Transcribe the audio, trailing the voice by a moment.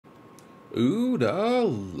Ooh da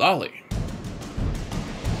lolly.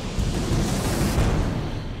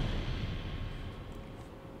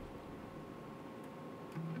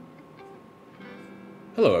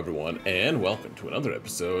 Hello everyone, and welcome to another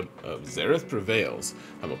episode of Xerath Prevails.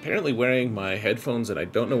 I'm apparently wearing my headphones and I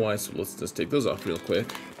don't know why, so let's just take those off real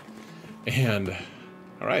quick. And,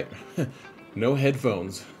 alright, no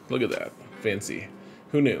headphones. Look at that. Fancy.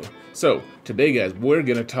 Who knew? So, today guys, we're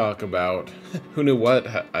gonna talk about, who knew what?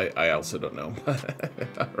 I also don't know.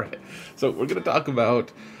 Alright, so we're gonna talk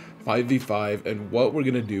about 5v5 and what we're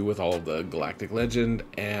gonna do with all of the Galactic Legend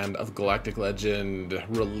and of Galactic Legend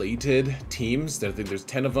related teams. I think there's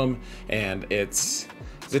 10 of them, and it's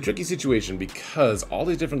a tricky situation because all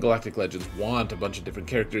these different Galactic Legends want a bunch of different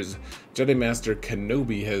characters. Jedi Master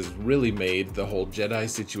Kenobi has really made the whole Jedi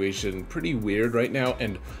situation pretty weird right now,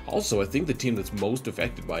 and also I think the team that's most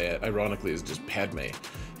affected by it, ironically, is just Padme.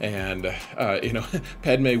 And,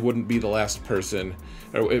 Padme wouldn't be the last person,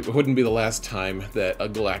 or it wouldn't be the last time that a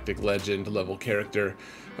Galactic Legend level character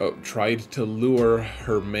tried to lure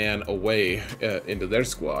her man away into their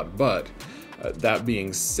squad, but that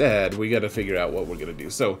being said, we gotta figure out what we're gonna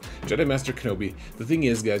do. So, Jedi Master Kenobi, the thing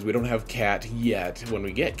is, guys, we don't have Cat yet. When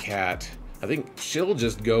we get Cat, I think she'll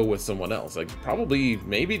just go with someone else. Like, probably,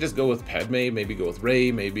 maybe just go with Padme, maybe go with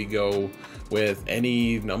Rey, maybe go with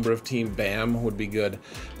any number of team. Bam would be good,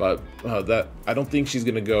 but I don't think she's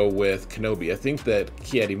gonna go with Kenobi. I think that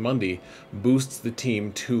Ki-Adi-Mundi boosts the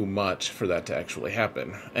team too much for that to actually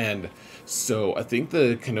happen. And so I think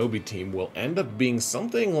the Kenobi team will end up being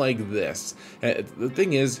something like this. The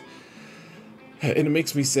thing is, and it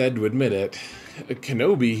makes me sad to admit it,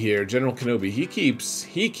 Kenobi here, General Kenobi, he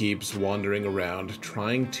keeps wandering around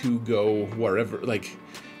trying to go wherever. Like,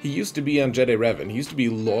 he used to be on Jedi Revan. He used to be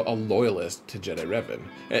a loyalist to Jedi Revan.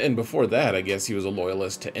 And before that, I guess he was a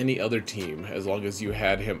loyalist to any other team. As long as you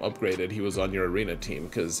had him upgraded, he was on your arena team,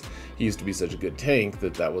 because he used to be such a good tank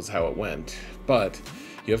that was how it went. But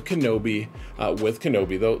you have Kenobi. With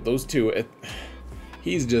Kenobi, those two,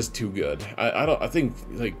 he's just too good. I think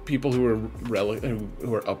like people who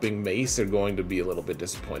are upping Mace are going to be a little bit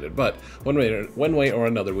disappointed. But one way or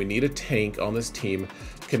another, we need a tank on this team.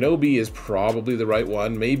 Kenobi is probably the right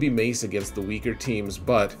one. Maybe Mace against the weaker teams,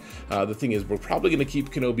 but the thing is, we're probably going to keep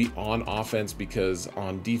Kenobi on offense, because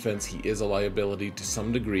on defense he is a liability to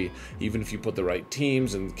some degree. Even if you put the right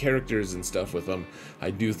teams and characters and stuff with him, I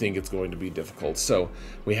do think it's going to be difficult. So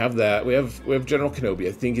we have that. We have General Kenobi.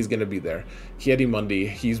 I think he's going to be there. Ki-Adi-Mundi,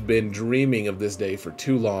 he's been dreaming of this day for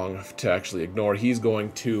too long to actually ignore. He's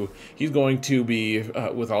going to be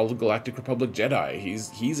with all the Galactic Republic Jedi.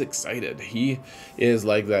 He's excited. He is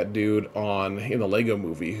like that dude in the Lego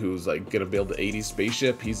movie who's like gonna build the 80s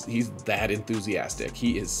spaceship. He's that enthusiastic.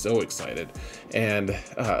 He is so excited. And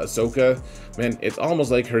Ahsoka, man, it's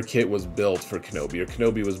almost like her kit was built for Kenobi, or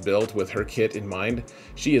Kenobi was built with her kit in mind.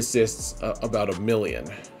 She assists about 1 million,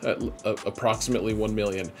 approximately 1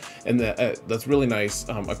 million, and that's really nice.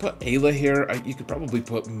 I put Ayla here. You could probably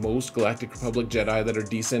put most Galactic Republic Jedi that are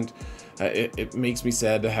decent. It makes me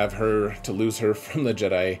sad to lose her from the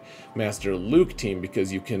Jedi Master Luke team,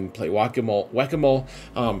 because you can play whack-a-mole.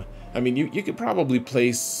 I mean, you could probably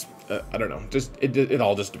place, I don't know, it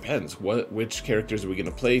all just depends. Which characters are we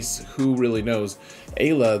gonna place? Who really knows?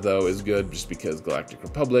 Ayla, though, is good just because Galactic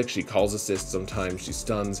Republic. She calls assist sometimes. She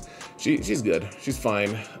stuns. She's good. She's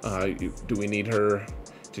fine. Do we need her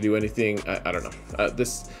to do anything? I don't know.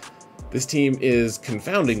 This team is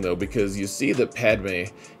confounding, though, because you see that Padme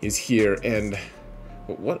is here, and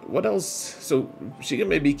what else? So she can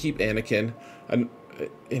maybe keep Anakin, and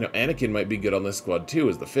Anakin might be good on this squad too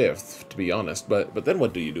as the 5th, to be honest. But then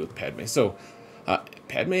what do you do with Padme? So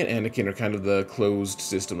Padme and Anakin are kind of the closed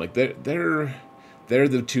system. Like they're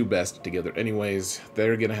the two best together anyways.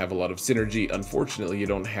 They're going to have a lot of synergy. Unfortunately, you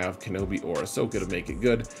don't have Kenobi or Ahsoka to make it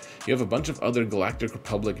good. You have a bunch of other Galactic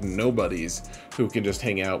Republic nobodies who can just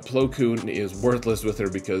hang out. Plo Koon is worthless with her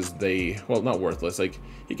because well, not worthless. Like,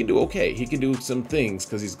 he can do okay. He can do some things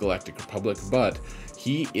because he's Galactic Republic, but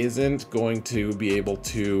he isn't going to be able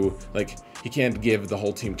to, like, he can't give the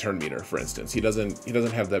whole team turn meter, for instance. He doesn't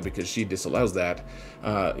have that because she disallows that.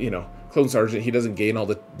 Clone Sergeant, he doesn't gain all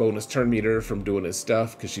the bonus turn meter from doing his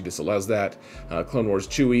stuff because she disallows that. Clone Wars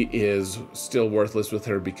Chewie is still worthless with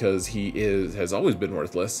her because he has always been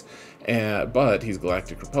worthless. But he's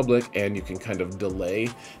Galactic Republic, and you can kind of delay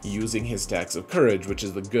using his stacks of courage, which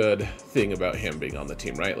is the good thing about him being on the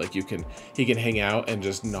team, right? Like, he can hang out and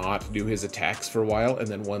just not do his attacks for a while, and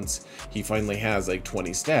then once he finally has like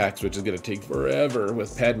 20 stacks, which is going to take forever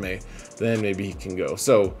with Padme, then maybe he can go.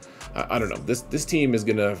 So I don't know. This team is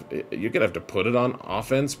you're gonna have to put it on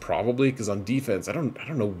offense probably, because on defense, I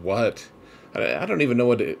don't know what I don't even know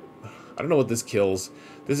what it... I don't know what this kills.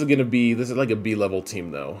 This is like a B-level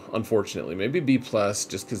team, though, unfortunately. Maybe B+, just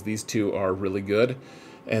because these two are really good,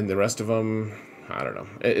 and the rest of them, I don't know.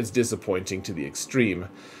 It's disappointing to the extreme,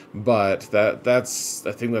 but I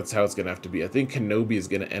think that's how it's going to have to be. I think Kenobi is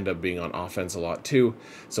going to end up being on offense a lot, too,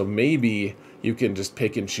 so maybe you can just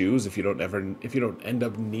pick and choose if you don't end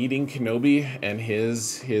up needing Kenobi and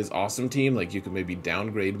his awesome team. Like, you can maybe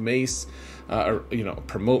downgrade Mace, or, you know,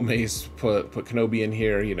 promote Mace, put Kenobi in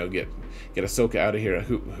here, you know, get Ahsoka out of here.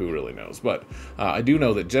 Who really knows? But I do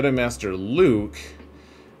know that Jedi Master Luke,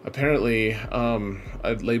 apparently,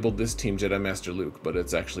 I labeled this team Jedi Master Luke, but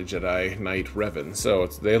it's actually Jedi Knight Revan. So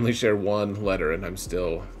they only share one letter, and I'm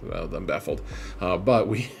still, well, I'm baffled. But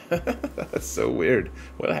that's so weird.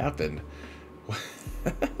 What happened?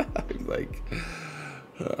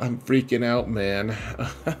 I'm freaking out, man.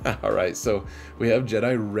 All right, so we have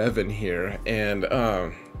Jedi Revan here, and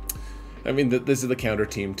I mean, this is the counter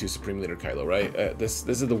team to Supreme Leader Kylo, right? This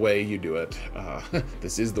is the way you do it.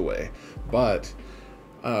 This is the way. But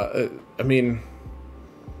I mean,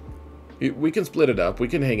 we can split it up. We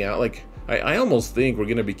can hang out. Like, I almost think we're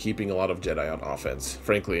going to be keeping a lot of Jedi on offense,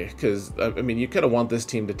 frankly, because I mean, you kind of want this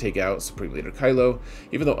team to take out Supreme Leader Kylo,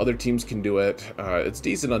 even though other teams can do it. It's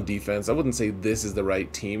decent on defense. I wouldn't say this is the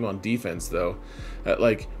right team on defense, though.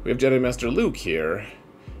 Like, we have Jedi Master Luke here,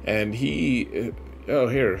 and he... oh,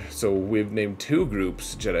 here. So we've named two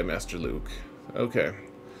groups Jedi Master Luke. Okay.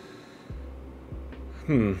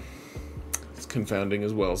 It's confounding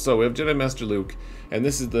as well. So we have Jedi Master Luke, and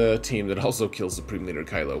this is the team that also kills Supreme Leader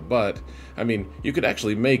Kylo. But, I mean, you could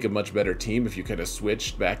actually make a much better team if you kind of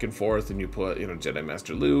switched back and forth and you put, you know, Jedi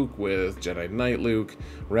Master Luke with Jedi Knight Luke.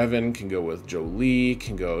 Revan can go with Jolee,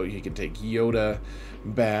 he can take Yoda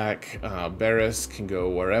back. Barriss can go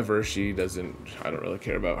wherever. I don't really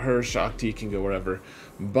care about her. Shakti can go wherever.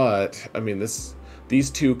 But, I mean, these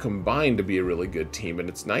two combine to be a really good team, and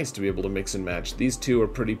it's nice to be able to mix and match. These two are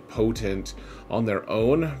pretty potent on their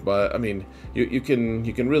own, but I mean, you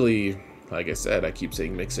can really, like I said, I keep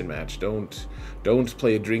saying mix and match. Don't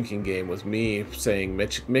play a drinking game with me saying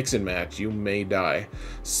mix and match. You may die.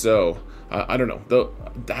 So I don't know. Though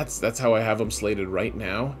that's how I have them slated right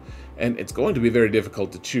now. And it's going to be very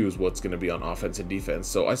difficult to choose what's going to be on offense and defense.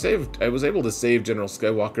 So I was able to save General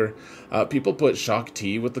Skywalker. People put Shaak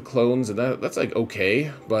Ti with the clones, and that's like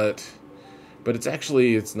okay, but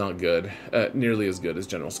it's not good, nearly as good as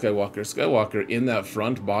General Skywalker. Skywalker in that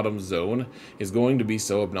front bottom zone is going to be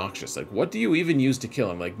so obnoxious. Like, what do you even use to kill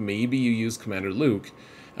him? Like, maybe you use Commander Luke,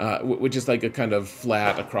 which is like a kind of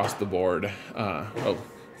flat across the board. Oh,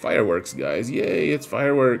 fireworks, guys! Yay! It's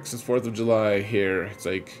fireworks. It's 4th of July here. It's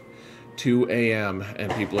like 2 a.m.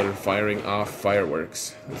 and people are firing off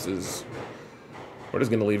fireworks. We're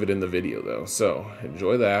just gonna leave it in the video though, so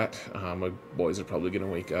enjoy that. My boys are probably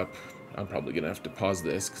gonna wake up. I'm probably gonna have to pause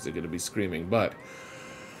this because they're gonna be screaming, but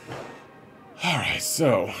all right,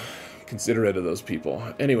 so consider it of those people.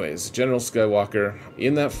 Anyways, General Skywalker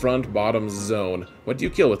in that front bottom zone. What do you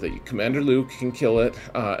kill with it? Commander Luke can kill it,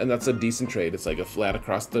 and that's a decent trade. It's like a flat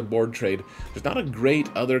across the board trade. There's not a great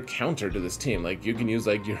other counter to this team. Like, you can use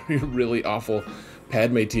like your really awful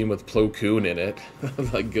Padme team with Plo Koon in it.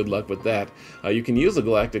 Like, good luck with that. You can use a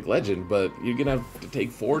Galactic Legend, but you're gonna have to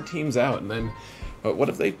take 4 teams out, and then what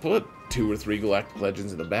if they put 2 or 3 Galactic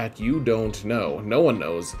Legends in the back? You don't know. No one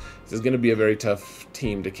knows. This is going to be a very tough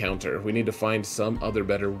team to counter. We need to find some other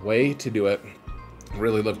better way to do it.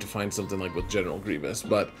 Really love to find something like with General Grievous,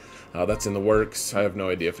 but that's in the works. I have no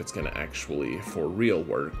idea if it's going to actually for real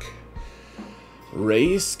work.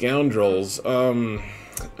 Rey Scoundrels.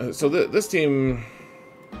 So this team,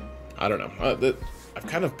 I don't know. I've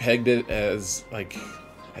kind of pegged it as, like,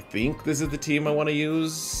 I think this is the team I want to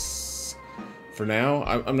use for now.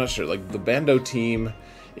 I'm not sure. Like, the Bando team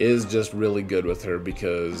is just really good with her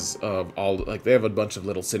because of all, like, they have a bunch of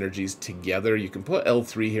little synergies together. You can put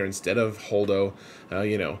L3 here instead of Holdo.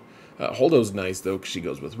 You know, Holdo's nice though because she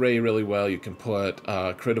goes with Rey really well. You can put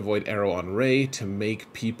Crit Avoid Arrow on Rey to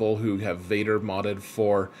make people who have Vader modded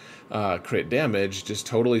for crit damage just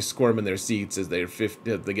totally squirm in their seats as they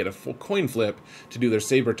get a full coin flip to do their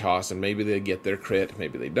saber toss, and maybe they get their crit,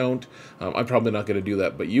 maybe they don't. I'm probably not going to do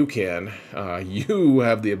that, but you can. You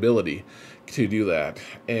have the ability to do that.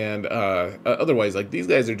 And otherwise, like, these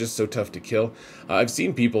guys are just so tough to kill. I've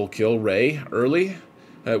seen people kill Rey early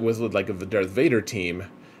with like a Darth Vader team.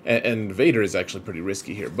 And Vader is actually pretty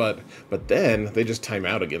risky here, but then they just time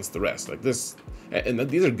out against the rest. Like this, and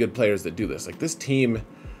these are good players that do this. Like, this team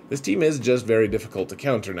this team is just very difficult to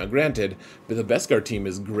counter. Now, granted, the Beskar team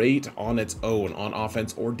is great on its own, on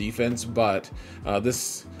offense or defense, but I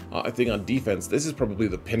think on defense, this is probably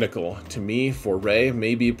the pinnacle to me for Ray.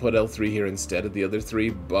 Maybe put L3 here instead of the other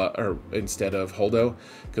three, or instead of Holdo,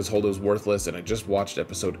 because Holdo's worthless, and I just watched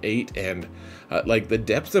episode 8, and like the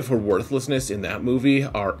depth of her worthlessness in that movie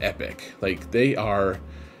are epic. Like they are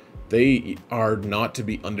not to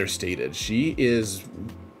be understated. She's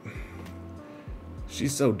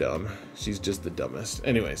so dumb. She's just the dumbest.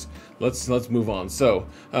 Anyways, let's move on. So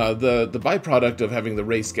the byproduct of having the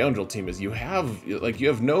Ray Scoundrel team is you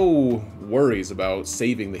have no worries about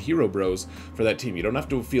saving the Hero Bros for that team. You don't have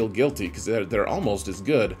to feel guilty because they're almost as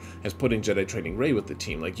good as putting Jedi Training Ray with the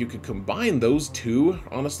team. Like you could combine those two.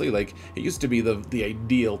 Honestly, like it used to be the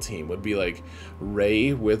ideal team would be like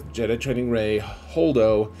Ray with Jedi Training Ray,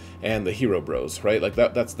 Holdo, and the Hero Bros. Right? Like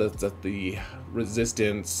that's the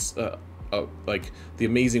Resistance. Like the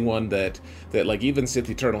amazing one that like even Sith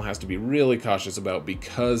Eternal has to be really cautious about,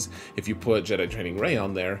 because if you put Jedi Training Ray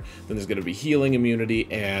on there, then there's going to be healing immunity,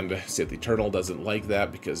 and Sith Eternal doesn't like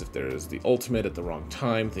that, because if there's the ultimate at the wrong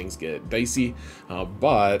time, things get dicey.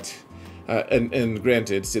 And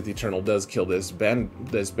granted, Sith Eternal does kill this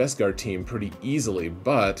Beskar team pretty easily,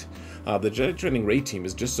 but the Jedi Training Ray team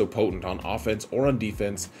is just so potent on offense or on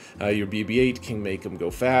defense. Your BB-8 can make them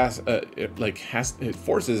go fast. It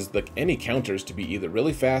forces like any counters to be either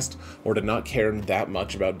really fast or to not care that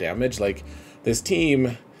much about damage. Like this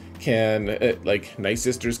team can, like Night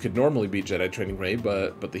Sisters could normally beat Jedi Training Ray,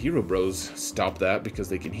 but the Hero Bros stop that because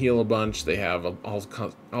they can heal a bunch. They have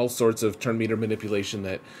all sorts of turn meter manipulation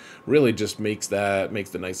that really just makes the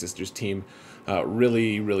Night Sisters team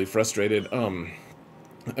really, really frustrated.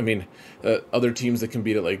 I mean, other teams that can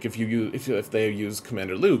beat it, like if they use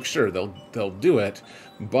Commander Luke, sure, they'll do it,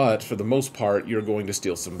 but for the most part, you're going to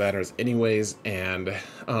steal some banners anyways, and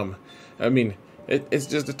I mean, it's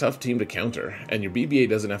just a tough team to counter, and your BB-8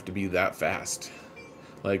 doesn't have to be that fast.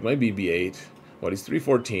 Like my BB-8, he's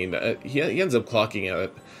 314. He ends up clocking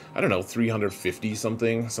at, I don't know, 350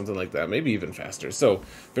 something like that, maybe even faster. So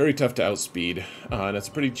very tough to outspeed, and it's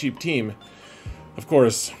a pretty cheap team. Of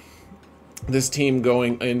course, this team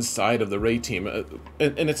going inside of the Ray team, and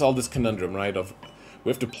it's all this conundrum, right? Of we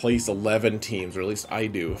have to place 11 teams, or at least I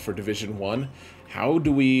do, for Division 1. How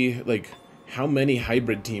do we, like, how many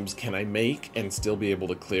hybrid teams can I make and still be able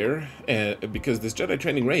to clear? And because this Jedi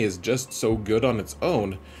Training Ray is just so good on its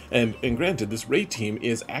own, and granted, this Ray team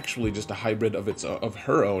is actually just a hybrid of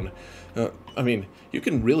her own. I mean, you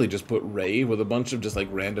can really just put Ray with a bunch of just like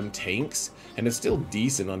random tanks, and it's still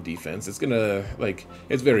decent on defense. It's gonna, like,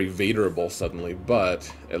 it's very Vaderable suddenly,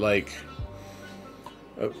 but like,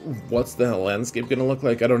 what's the landscape gonna look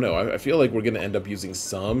like? I don't know. I feel like we're gonna end up using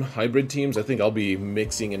some hybrid teams. I think I'll be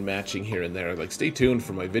mixing and matching here and there. Like, stay tuned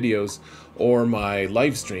for my videos, or my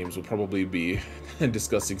live streams will probably be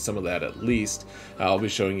discussing some of that at least. I'll be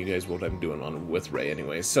showing you guys what I'm doing with Ray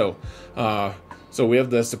anyway. So we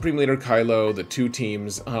have the Supreme Leader Kylo, the two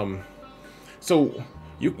teams. So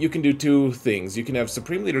you can do two things. You can have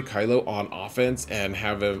Supreme Leader Kylo on offense and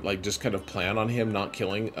have him, like, just kind of plan on him not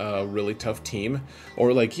killing a really tough team.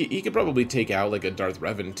 Or, like, he could probably take out, like, a Darth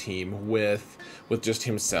Revan team with just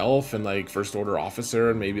himself and, like, First Order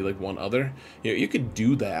Officer and maybe, like, one other. You could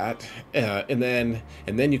do that. And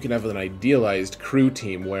then you can have an idealized crew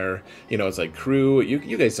team where, it's like crew.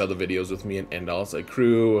 You guys saw the videos with me and Endal. It's like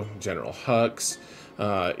crew, General Hux,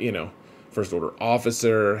 First Order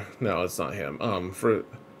Officer. No, it's not him. For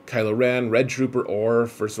Kylo Ren, Red Trooper, or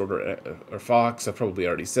First Order or Fox. I probably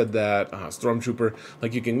already said that. Stormtrooper.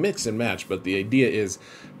 Like, you can mix and match, but the idea is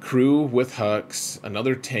crew with Hux,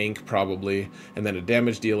 another tank probably, and then a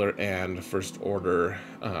damage dealer and First Order.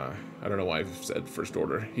 I don't know why I've said First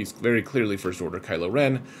Order. He's very clearly First Order Kylo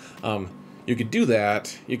Ren. You could do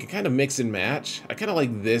that. You could kind of mix and match. I kind of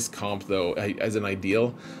like this comp, though, as an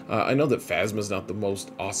ideal. I know that Phasma's not the most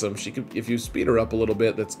awesome. She could, if you speed her up a little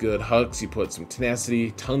bit, that's good. Hux, you put some tenacity,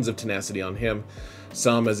 tons of tenacity on him.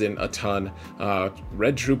 Some, as in a ton.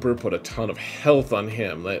 Red Trooper, put a ton of health on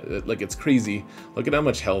him. Like, it's crazy. Look at how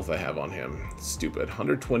much health I have on him. Stupid.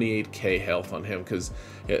 128k health on him, because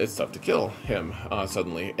it's tough to kill him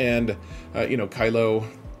suddenly. And, Kylo.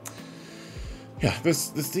 Yeah, this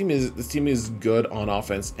team is good on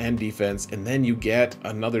offense and defense, and then you get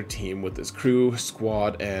another team with this crew,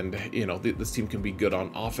 squad, and this team can be good on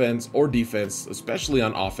offense or defense, especially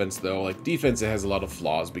on offense though. Like defense, it has a lot of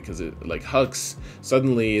flaws because Hux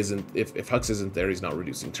suddenly isn't, if Hux isn't there, he's not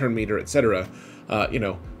reducing turn meter, etc. you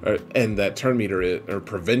know, and that turn meter, or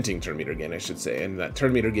preventing turn meter gain, I should say, and that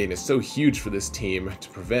turn meter gain is so huge for this team to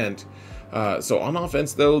prevent. So on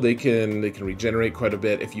offense, though, they can regenerate quite a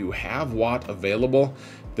bit. If you have Watt available,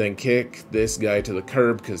 then kick this guy to the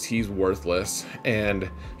curb because he's worthless, and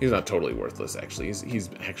he's not totally worthless actually. He's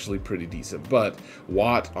actually pretty decent, but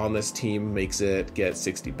Watt on this team makes it get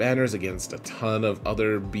 60 banners against a ton of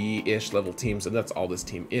other B-ish level teams, and that's all this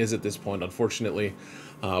team is at this point, unfortunately.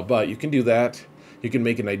 But you can do that. You can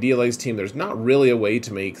make an idealized team. There's not really a way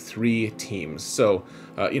to make 3 teams, so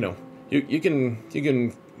you know, you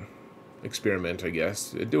can experiment, I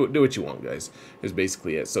guess. Do what you want, guys, is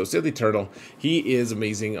basically it. So Sith Eternal, he is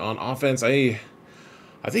amazing on offense. I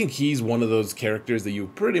think he's one of those characters that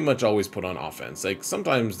you pretty much always put on offense. Like,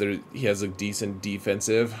 sometimes he has a decent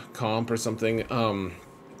defensive comp or something,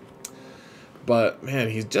 but man,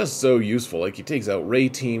 he's just so useful. Like, he takes out Rey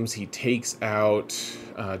teams, he takes out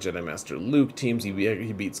Jedi Master Luke teams, he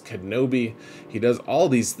beats Kenobi, he does all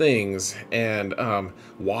these things, and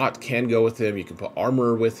Watt can go with him. You can put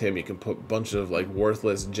armor with him, you can put a bunch of like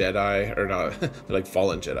worthless Jedi, or not, like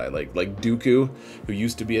fallen Jedi, like Dooku, who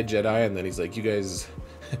used to be a Jedi, and then he's like, you guys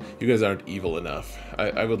aren't evil enough.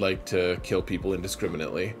 I would like to kill people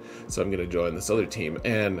indiscriminately, so I'm gonna join this other team.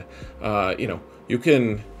 And you know, you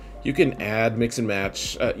can add, mix and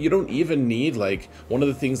match. You don't even need, like, one of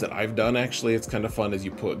the things that I've done, actually, it's kind of fun, is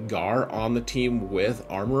you put Gar on the team with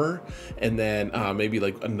armor, and then maybe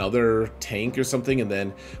like another tank or something, and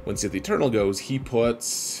then when Sith Eternal goes, he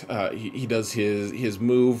puts, he does his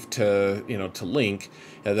move to, you know, to Link,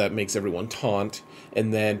 that makes everyone taunt,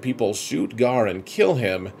 and then people shoot Gar and kill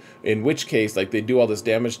him, in which case, like, they do all this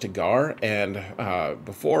damage to Gar, and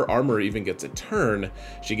before Armor even gets a turn,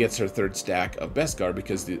 she gets her 3rd stack of Beskar,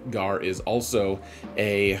 because the Gar is also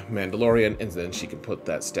a Mandalorian, and then she can put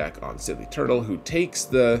that stack on Sith Eternal, who takes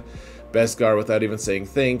the Beskar without even saying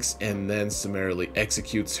thanks, and then summarily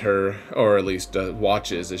executes her, or at least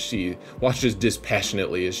watches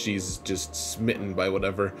dispassionately as she's just smitten by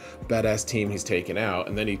whatever badass team he's taken out,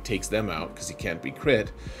 and then he takes them out because he can't be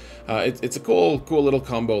crit. It's a cool little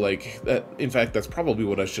combo like that. In fact, that's probably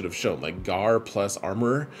what I should have shown, like Gar plus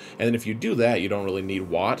armor. And then if you do that, you don't really need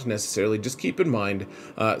Watt necessarily. Just keep in mind,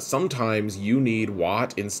 sometimes you need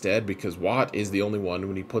Watt instead, because Watt is the only one,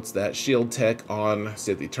 when he puts that shield tech on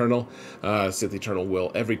Sith Eternal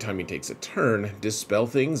will, every time he takes a turn, dispel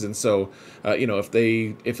things. And so, you know, if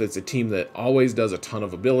it's a team that always does a ton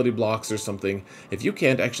of ability blocks or something, if you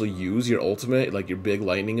can't actually use your ultimate, like your big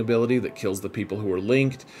lightning ability that kills the people who are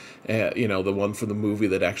linked, you know, the one from the movie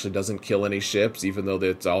that actually doesn't kill any ships, even though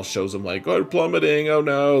it all shows them like, oh, plummeting, oh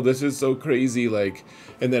no, this is so crazy, like,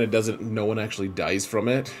 and then no one actually dies from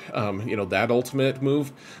it. You know, that ultimate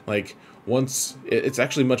move, like, once, it's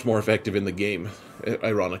actually much more effective in the game,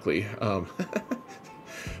 ironically.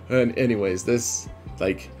 And anyways, this,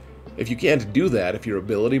 like, if you can't do that, if you're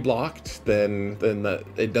ability blocked, then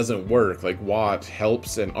it doesn't work. Like, Watt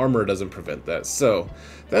helps, and armor doesn't prevent that. So,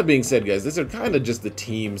 that being said, guys, these are kind of just the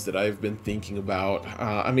teams that I've been thinking about.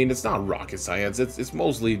 I mean, it's not rocket science. It's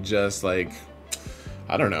mostly just, like,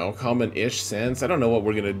 I don't know, common-ish sense. I don't know what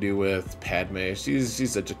we're gonna do with Padme.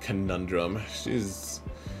 She's such a conundrum. She's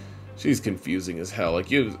confusing as hell.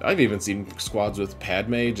 Like, I've even seen squads with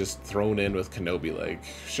Padme just thrown in with Kenobi. Like,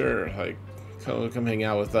 sure, like, come hang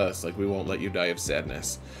out with us. Like, we won't let you die of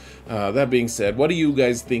sadness. That being said, what are you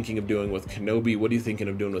guys thinking of doing with Kenobi? What are you thinking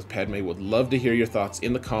of doing with Padme? Would love to hear your thoughts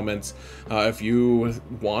in the comments. If you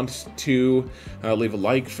want to leave a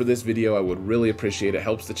like for this video, I would really appreciate it.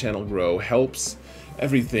 Helps the channel grow, helps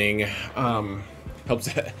everything, helps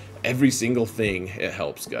every single thing. It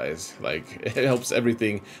helps, guys. Like, it helps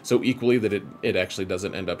everything so equally that it actually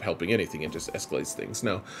doesn't end up helping anything. It just escalates things.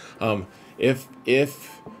 No, if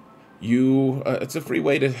you, it's a free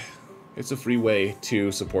way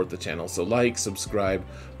to support the channel. So like, subscribe,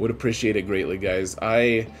 would appreciate it greatly, guys.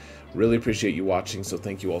 I really appreciate you watching, so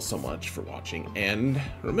thank you all so much for watching. And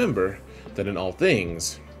remember that in all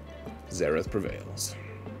things, Xaereth prevails.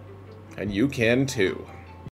 And you can too.